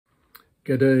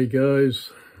Good day,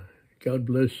 guys. God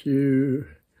bless you.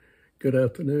 Good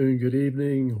afternoon, good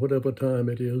evening, whatever time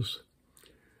it is.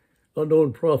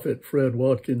 Unknown Prophet Fred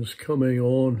Watkins coming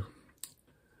on.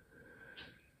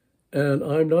 And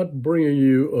I'm not bringing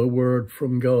you a word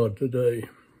from God today.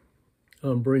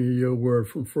 I'm bringing you a word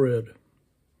from Fred.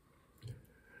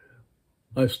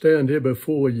 I stand here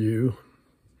before you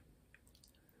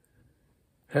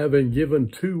having given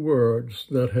 2 words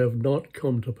that have not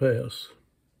come to pass.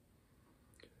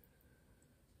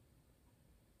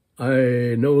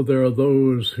 I know there are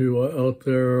those who are out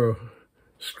there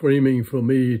screaming for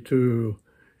me to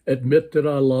admit that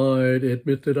I lied,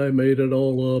 admit that I made it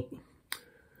all up.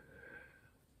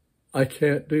 I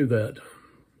can't do that.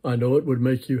 I know it would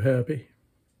make you happy,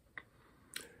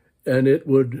 and it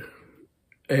would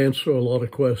answer a lot of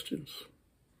questions.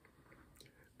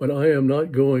 But I am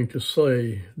not going to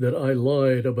say that I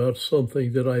lied about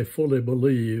something that I fully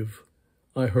believe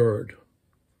I heard.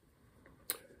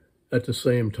 At the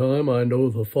same time, I know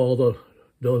the Father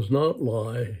does not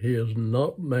lie. He is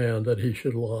not man that he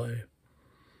should lie.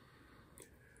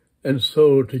 And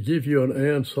so to give you an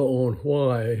answer on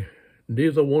why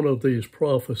neither one of these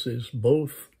prophecies,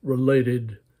 both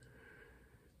related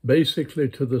basically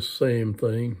to the same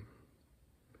thing,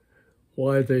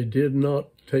 why they did not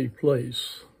take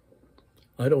place,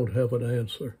 I don't have an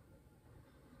answer.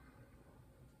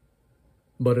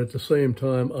 But at the same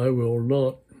time, I will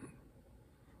not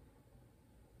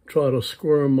try to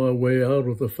squirm my way out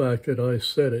of the fact that I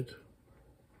said it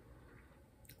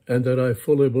and that I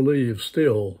fully believe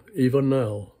still, even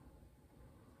now,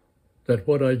 that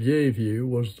what I gave you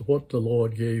was what the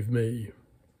Lord gave me.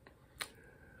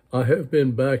 I have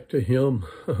been back to him,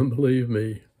 believe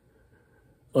me,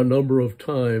 a number of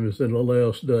times in the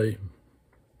last day,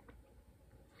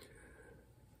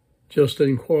 just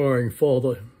inquiring,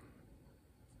 Father,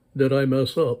 did I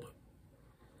mess up?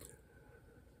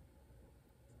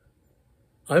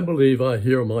 I believe I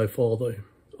hear my Father.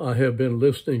 I have been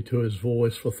listening to his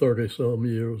voice for 30-some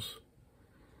years.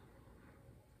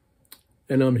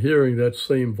 And I'm hearing that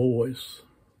same voice.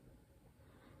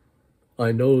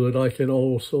 I know that I can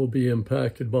also be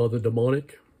impacted by the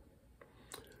demonic,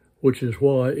 which is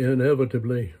why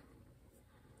inevitably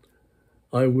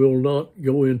I will not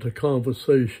go into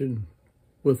conversation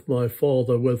with my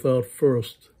Father without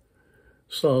first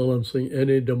silencing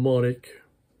any demonic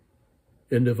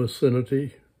in the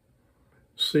vicinity,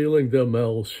 sealing their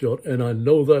mouths shut. And I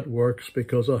know that works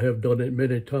because I have done it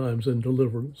many times in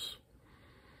Deliverance.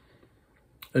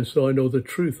 And so I know the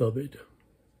truth of it.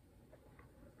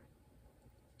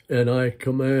 And I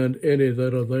command any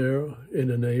that are there in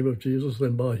the name of Jesus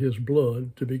and by his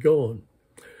blood to be gone.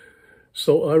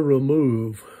 So I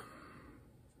remove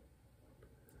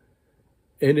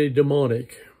any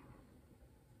demonic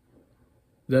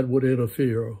that would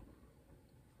interfere.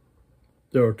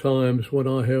 There are times when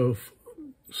I have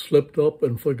slipped up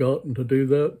and forgotten to do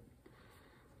that.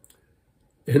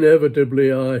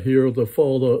 Inevitably, I hear the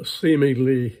Father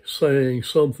seemingly saying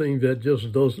something that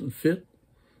just doesn't fit,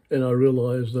 and I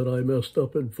realize that I messed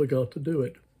up and forgot to do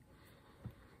it.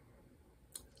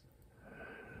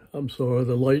 I'm sorry,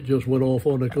 the light just went off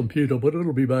on the computer, but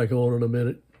it'll be back on in a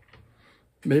minute.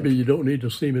 Maybe you don't need to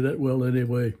see me that well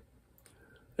anyway.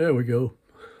 There we go.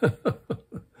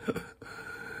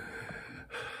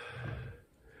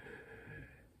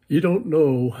 You don't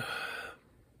know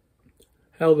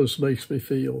how this makes me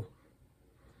feel,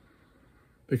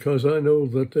 because I know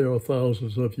that there are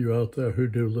thousands of you out there who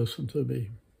do listen to me,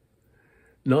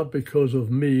 not because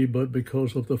of me, but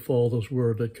because of the Father's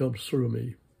word that comes through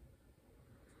me.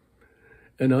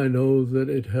 And I know that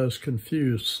it has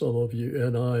confused some of you,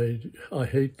 and I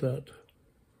hate that.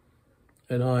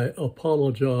 And I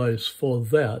apologize for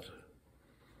that,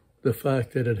 the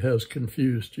fact that it has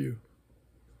confused you.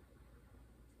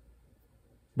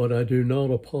 But I do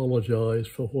not apologize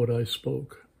for what I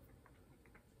spoke.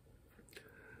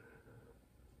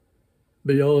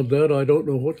 Beyond that, I don't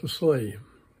know what to say.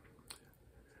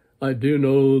 I do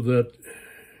know that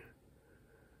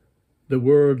the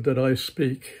word that I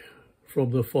speak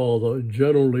from the Father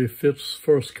generally fits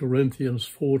 1 Corinthians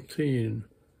 14,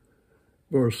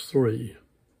 verse 3.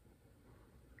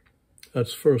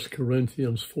 That's 1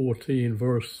 Corinthians 14,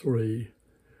 verse 3.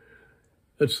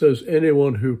 It says,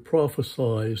 anyone who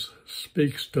prophesies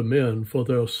speaks to men for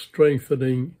their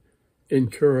strengthening,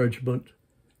 encouragement,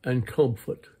 and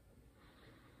comfort.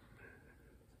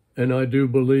 And I do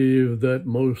believe that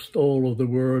most all of the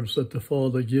words that the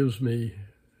Father gives me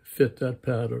fit that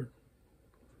pattern.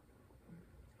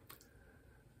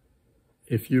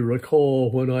 If you recall,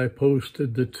 when I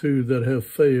posted the 2 that have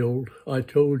failed, I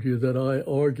told you that I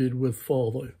argued with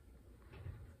Father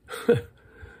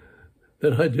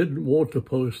that I didn't want to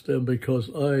post them because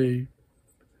I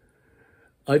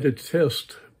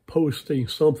detest posting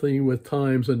something with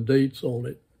times and dates on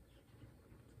it.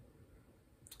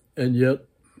 And yet,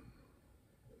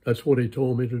 that's what he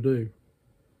told me to do.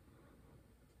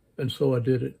 And so I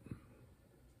did it.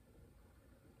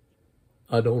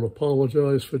 I don't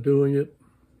apologize for doing it,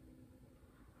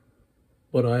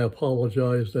 but I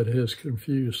apologize that it has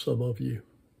confused some of you.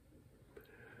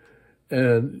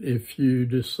 And if you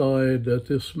decide that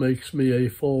this makes me a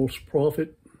false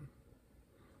prophet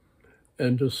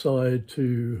and decide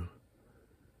to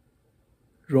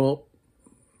drop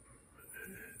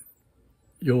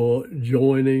your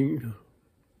joining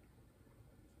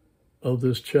of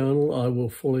this channel, I will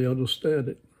fully understand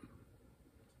it.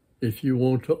 If you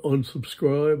want to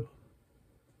unsubscribe,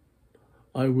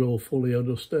 I will fully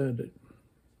understand it.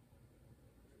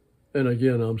 And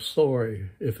again, I'm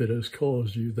sorry if it has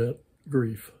caused you that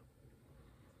grief.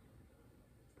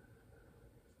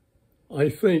 I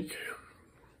think,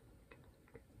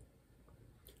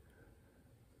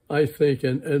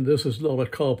 and this is not a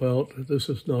cop-out, this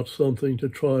is not something to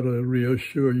try to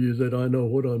reassure you that I know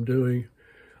what I'm doing.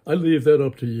 I leave that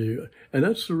up to you. And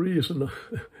that's the reason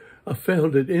I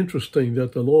found it interesting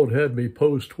that the Lord had me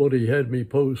post what he had me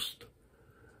post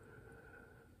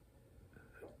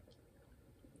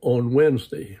on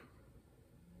Wednesday.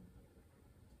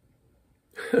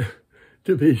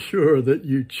 To be sure that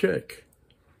you check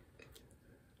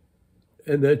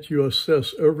and that you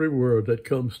assess every word that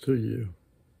comes to you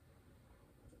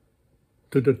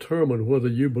to determine whether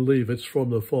you believe it's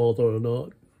from the Father or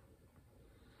not.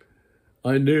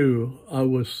 I knew I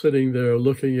was sitting there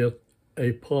looking at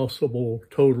a possible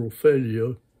total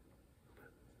failure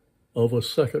of a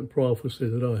second prophecy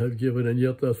that I have given, and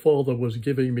yet the Father was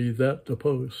giving me that to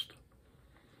post.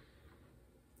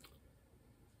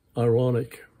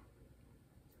 Ironic.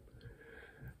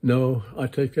 No, I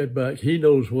take that back. He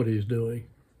knows what he's doing.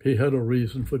 He had a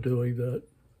reason for doing that.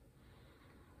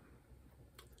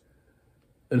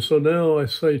 And so now I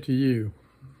say to you,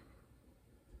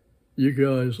 you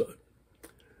guys,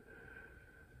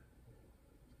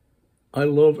 I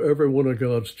love every one of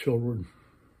God's children.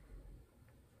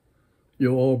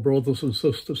 You're all brothers and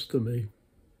sisters to me.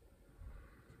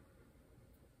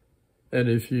 And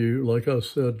if you, like I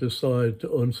said, decide to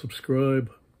unsubscribe,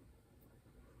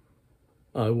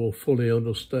 I will fully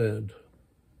understand.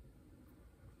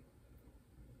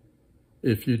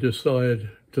 If you decide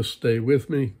to stay with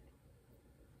me,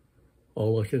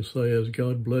 all I can say is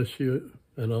God bless you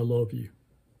and I love you.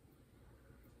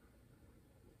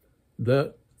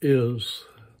 That is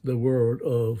the word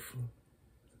of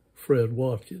Fred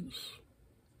Watkins,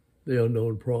 the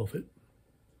unknown prophet,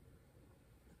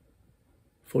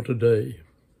 for today,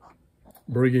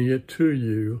 bringing it to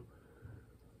you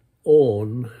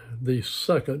on the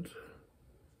 2nd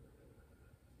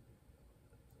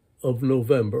of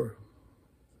November,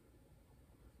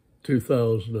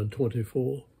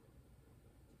 2024.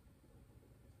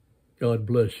 God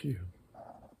bless you.